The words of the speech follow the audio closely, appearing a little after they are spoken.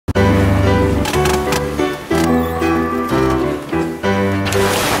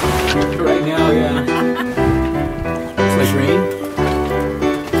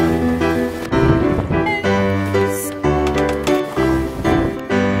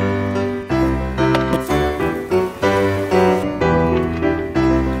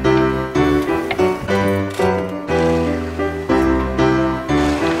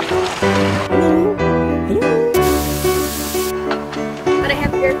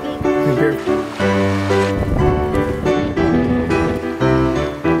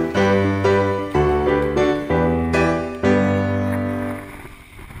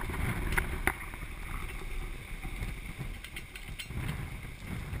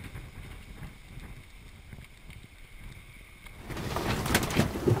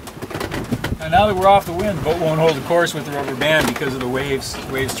now that we're off the wind, the boat won't hold the course with the rubber band because of the waves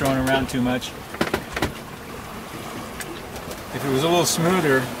thrown around too much. If it was a little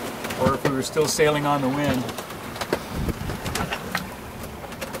smoother, or if we were still sailing on the wind.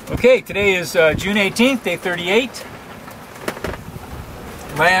 Okay, today is June 18th, day 38.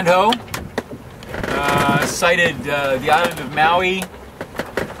 Land ho. Sighted the island of Maui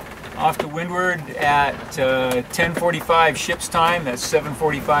off to windward at 10:45 ship's time. That's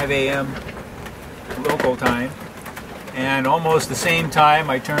 7:45 a.m. local time. And almost the same time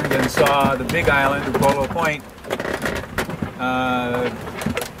I turned and saw the big island of Polo Point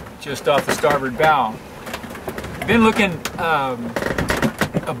just off the starboard bow. I've been looking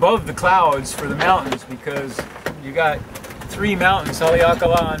above the clouds for the mountains because you got three mountains,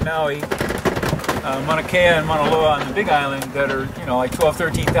 Haleakala on Maui, Mauna Kea and Mauna Loa on the Big Island, that are, you know, like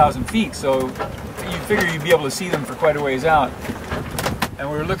 13,000 feet, so you figure you'd be able to see them for quite a ways out. And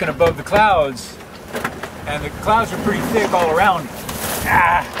we were looking above the clouds, and the clouds were pretty thick all around.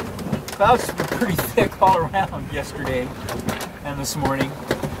 Clouds were pretty thick all around yesterday and this morning,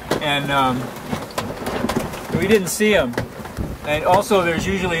 and we didn't see them. And also there's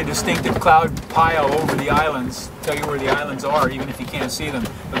usually a distinctive cloud pile over the islands, tell you where the islands are even if you can't see them.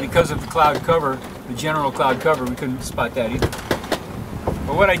 But because of the cloud cover, the general cloud cover, we couldn't spot that either.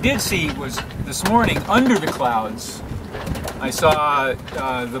 But what I did see was this morning, under the clouds, I saw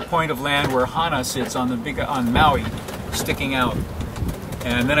the point of land where Hana sits on on Maui, sticking out.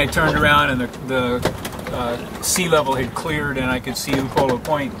 And then I turned around and the sea level had cleared and I could see Upolu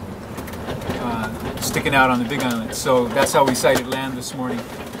Point sticking out on the Big Island. So that's how we sighted land this morning.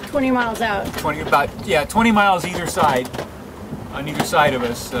 20 miles out. 20 miles either side, on either side of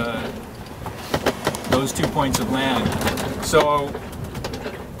us, those 2 points of land. So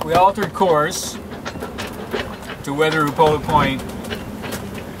we altered course to weather Upolu Point,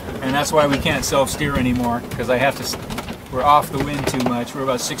 and that's why we can't self-steer anymore, because we're off the wind too much. We're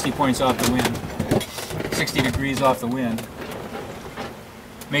about 60 points off the wind, 60 degrees off the wind.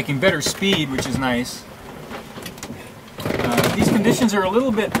 Making better speed, which is nice. These conditions are a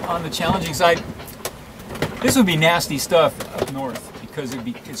little bit on the challenging side. This would be nasty stuff up north because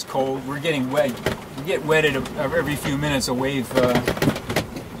it's cold. We're getting wet. We get wetted every few minutes. A wave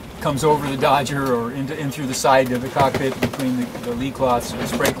comes over the Dodger or in through the side of the cockpit between the lee cloths or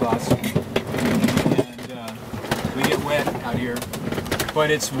spray cloths, and we get wet out here.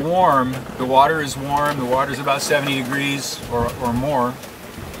 But it's warm. The water is warm. The water is about 70 degrees or more.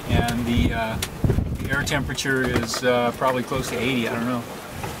 And the air temperature is probably close to 80, I don't know.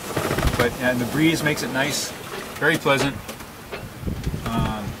 And the breeze makes it nice, very pleasant.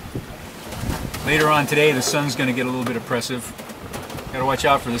 Later on today, the sun's going to get a little bit oppressive. Got to watch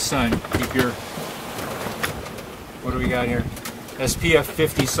out for the sun. Keep your, what do we got here? SPF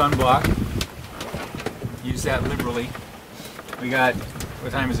 50 sunblock. Use that liberally. We got,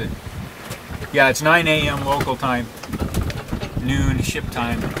 what time is it? Yeah, it's 9 a.m. local time. Noon ship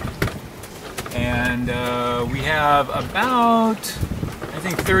time, and we have about, I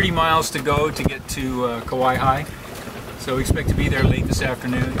think, 30 miles to go to get to Kawaihae, so we expect to be there late this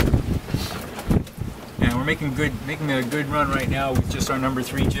afternoon. And we're making a good run right now with just our number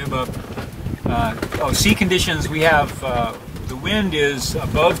 3 jib up. Sea conditions, we have the wind is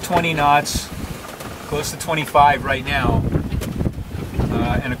above 20 knots, close to 25 right now,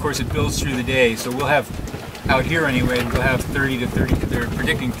 and of course it builds through the day, so we'll have, out here anyway, we'll have 30 to 30, they're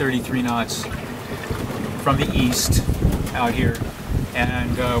predicting 33 knots from the east out here.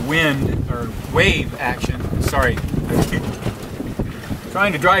 And wave action, sorry,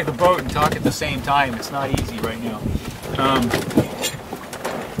 trying to drive the boat and talk at the same time, it's not easy right now.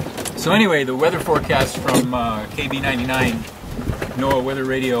 So anyway, the weather forecast from KB99, NOAA Weather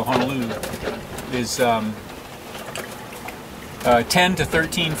Radio Honolulu, is 10 to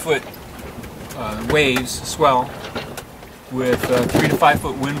 13 foot waves, swell, with 3 to 5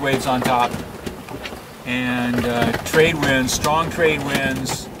 foot wind waves on top, and trade winds, strong trade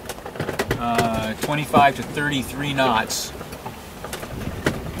winds, 25 to 33 knots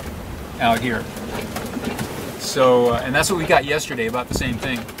out here. So, and that's what we got yesterday, about the same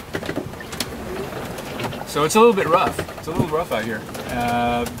thing. So it's a little bit rough. It's a little rough out here.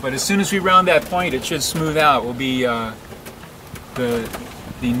 But as soon as we round that point, it should smooth out. We'll be the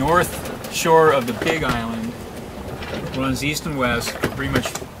north shore of the Big Island runs east and west, pretty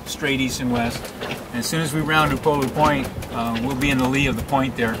much straight east and west. And as soon as we round Upolu Point, we'll be in the lee of the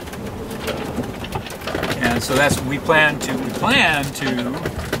point there. And so that's what we plan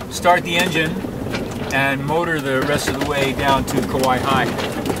to start the engine and motor the rest of the way down to Kawaihae.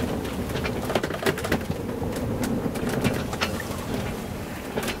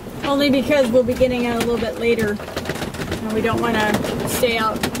 Only because we'll be getting out a little bit later, and we don't want to stay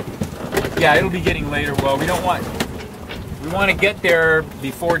out. Yeah, it'll be getting later. Well, we want to get there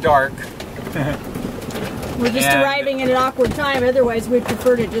before dark. We're just arriving at an awkward time. Otherwise, we'd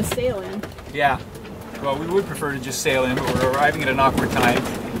prefer to just sail in. Yeah. Well, we would prefer to just sail in, but we're arriving at an awkward time.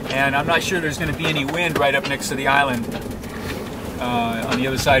 And I'm not sure there's going to be any wind right up next to the island on the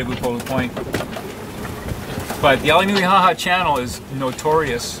other side of Upolu Point. But the Alenuihaha Channel is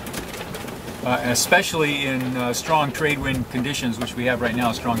notorious, especially in strong trade wind conditions, which we have right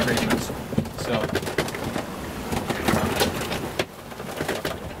now, strong trade winds. So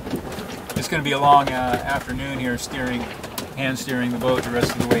it's going to be a long afternoon here, hand steering the boat the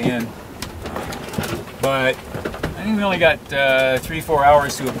rest of the way in. But I think we only got 3-4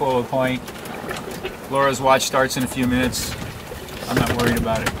 hours to Upolu Point. Laura's watch starts in a few minutes. I'm not worried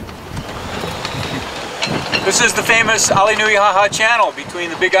about it. This is the famous Alenuihaha Channel between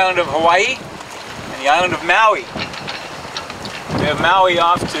the big island of Hawaii and the island of Maui. We have Maui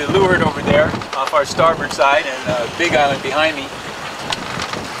off to leeward over there, off our starboard side, and the big island behind me.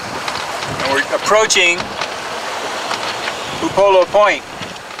 And we're approaching Upolu Point.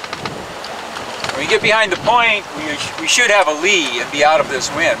 When we get behind the point, we should have a lee and be out of this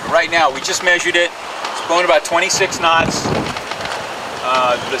wind. But right now, we just measured it. It's blowing about 26 knots.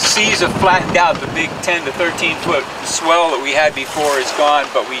 The seas have flattened out. The big 10 to 13 foot swell that we had before is gone,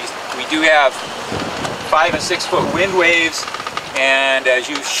 but we do have 5 and 6 foot wind waves, and as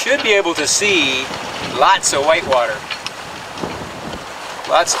you should be able to see, lots of whitewater.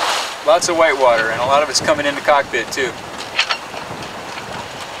 Lots of whitewater, and a lot of it's coming into cockpit too.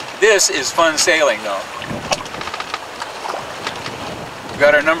 This is fun sailing though. We've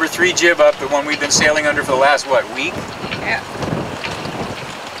got our number 3 jib up, the one we've been sailing under for the last, what, week? Yeah.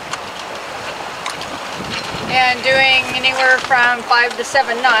 And doing anywhere from 5 to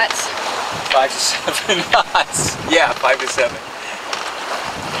 7 knots. 5 to 7 knots. Yeah, 5 to 7.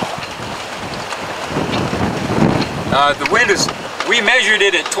 The wind is, we measured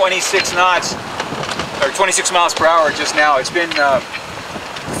it at 26 knots, or 26 miles per hour just now. It's been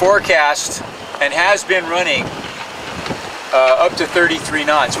forecast and has been running up to 33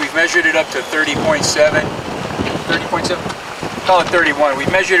 knots. We've measured it up to 30.7, 30.7, call it 31. We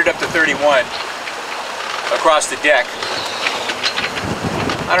measured it up to 31 across the deck.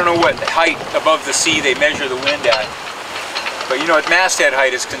 I don't know what height above the sea they measure the wind at, but you know, at masthead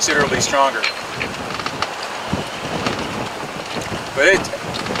height it's considerably stronger. But it's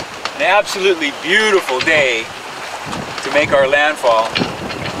an absolutely beautiful day to make our landfall.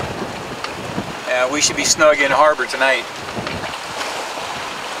 We should be snug in harbor tonight.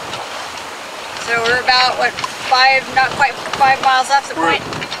 So we're about, what, not quite 5 miles off the point?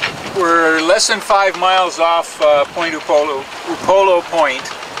 We're less than 5 miles off Point Upolu Point,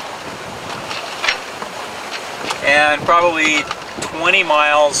 and probably 20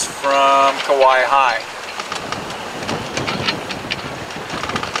 miles from Kawaihae.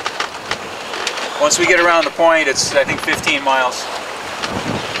 Once we get around the point, it's, I think, 15 miles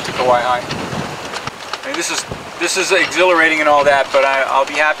to Kawaihae. I mean, this is exhilarating and all that, but I'll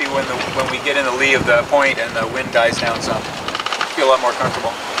be happy when we get in the lee of the point and the wind dies down some. I feel a lot more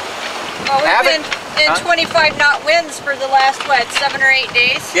comfortable. Well, we've been in 25 knot winds for the last, what, 7 or 8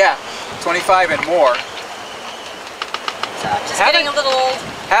 days? Yeah, 25 and more. So just getting a little old.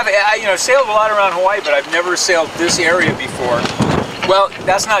 You know, sailed a lot around Hawaii, but I've never sailed this area before. Well,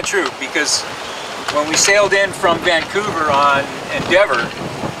 that's not true, because when we sailed in from Vancouver on Endeavour,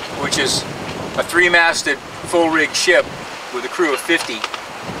 which is a 3-masted full-rigged ship with a crew of 50,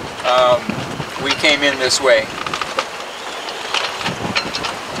 we came in this way.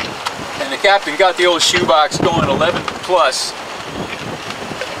 And the captain got the old shoebox going 11 plus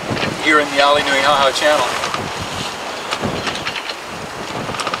here in the Alenuihaha Channel.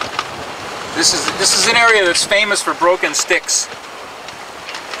 This is an area that's famous for broken sticks.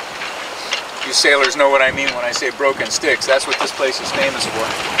 You sailors know what I mean when I say broken sticks. That's what this place is famous for.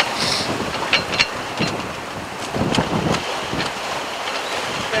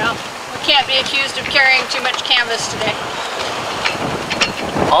 Well, we can't be accused of carrying too much canvas today.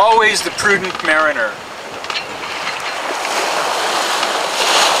 Always the prudent mariner.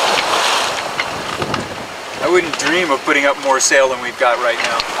 I wouldn't dream of putting up more sail than we've got right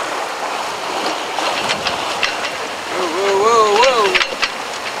now. Whoa, whoa, whoa, whoa.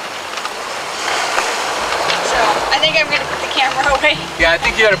 So, I think I'm going to put the camera away. Yeah, I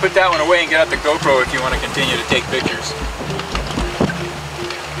think you got to put that one away and get out the GoPro if you want to continue to take pictures.